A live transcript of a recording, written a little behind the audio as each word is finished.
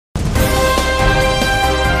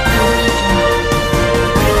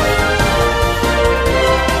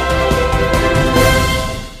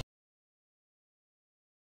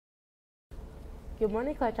Good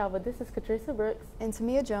morning, Clay-Chalkville. This is Katrina Brooks And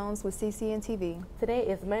Tamia Jones with CCN TV. Today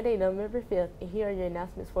is Monday, November 5th, and here are your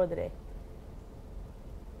announcements for the day.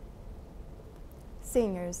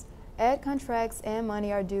 Seniors, ad contracts and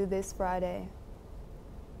money are due this Friday.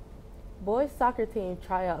 Boys soccer team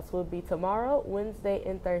tryouts will be tomorrow, Wednesday,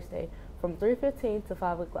 and Thursday from 3:15 to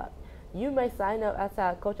 5 o'clock. You may sign up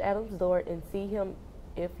outside Coach Adams' door and see him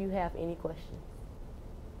if you have any questions.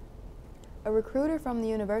 A recruiter from the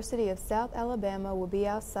University of South Alabama will be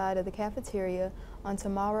outside of the cafeteria on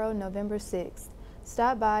tomorrow, November 6th.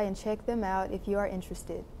 Stop by and check them out if you are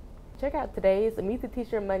interested. Check out today's Meet the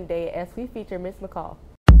Teacher Monday as we feature Miss McCall.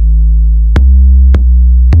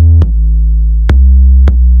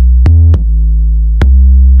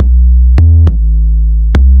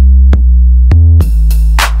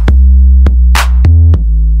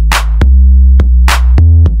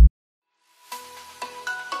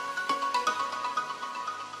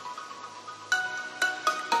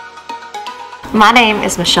 My name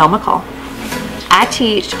is Michelle McCall. I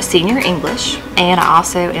teach senior English and I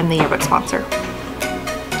also am the yearbook sponsor.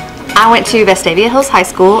 I went to Vestavia Hills High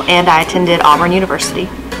School and I attended Auburn University.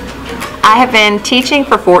 I have been teaching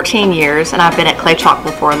for 14 years and I've been at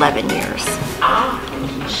Clay-Chalkville for 11 years.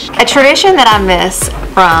 A tradition that I miss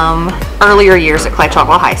from earlier years at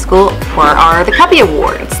Clay-Chalkville High School are the Cubby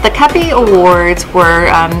Awards. The Cubby Awards were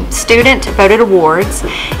student voted awards.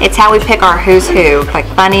 It's how we pick our who's who, like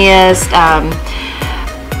funniest,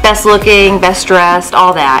 best looking, best dressed,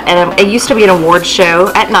 all that. And it used to be an award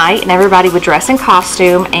show at night and everybody would dress in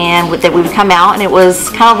costume and that we would come out, and it was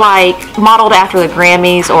kind of like modeled after the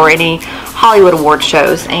Grammys or any Hollywood award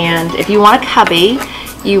shows. And if you won a Cubby,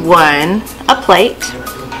 you won a plate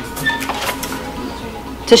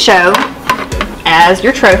to show as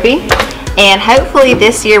your trophy, and hopefully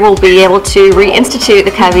this year we'll be able to reinstitute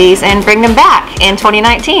the Cubbies and bring them back in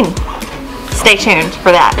 2019. Stay tuned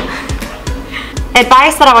for that.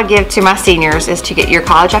 Advice that I would give to my seniors is to get your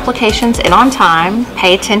college applications in on time,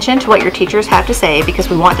 pay attention to what your teachers have to say because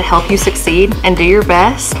we want to help you succeed and do your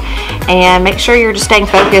best, and make sure you're just staying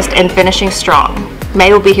focused and finishing strong.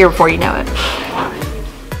 May will be here before you know it.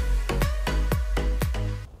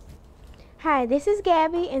 Hi, this is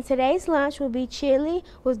Gabby, and today's lunch will be chili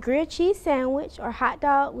with grilled cheese sandwich or hot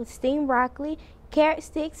dog with steamed broccoli, carrot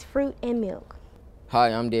sticks, fruit, and milk. Hi,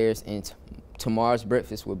 I'm Darius, and tomorrow's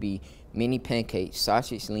breakfast will be mini pancakes,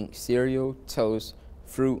 sausage link, cereal, toast,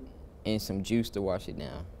 fruit, and some juice to wash it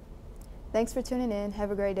down. Thanks for tuning in.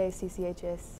 Have a great day, CCHS.